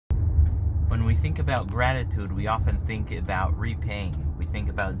we think about gratitude, we often think about repaying. We think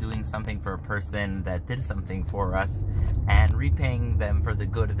about doing something for a person that did something for us and repaying them for the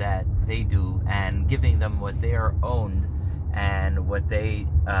good that they do and giving them what they are owed and what they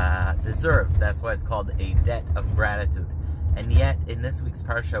deserve. That's why it's called a debt of gratitude. And yet, in this week's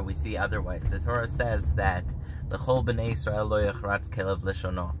Parsha, we see otherwise. The Torah says that L'chol b'nei Yisrael lo yachratz kelev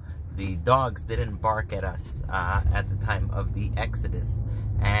leshono. The dogs didn't bark at us at the time of the Exodus.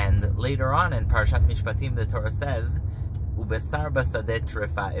 And later on in Parshat Mishpatim, the Torah says, Ubesar basadeh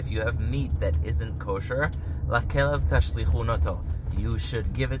trefa, if you have meat that isn't kosher, lakelev tashlichunoto, you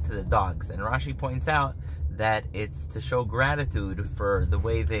should give it to the dogs. And Rashi points out that it's to show gratitude for the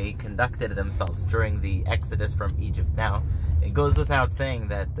way they conducted themselves during the Exodus from Egypt. Now, it goes without saying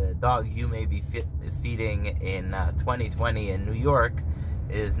that the dog you may be feeding in 2020 in New York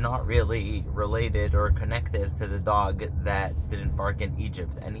is not really related or connected to the dog that didn't bark in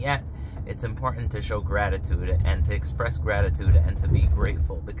Egypt. And yet, it's important to show gratitude and to express gratitude and to be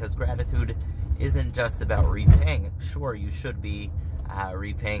grateful, because gratitude isn't just about repaying. Sure, you should be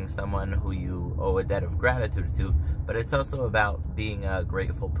repaying someone who you owe a debt of gratitude to, but it's also about being a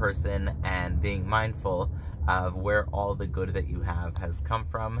grateful person and being mindful of where all the good that you have has come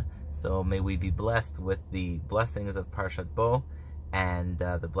from. So may we be blessed with the blessings of Parshat Bo and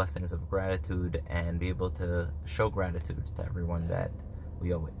the blessings of gratitude, and be able to show gratitude to everyone that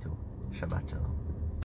we owe it to. Shabbat Shalom.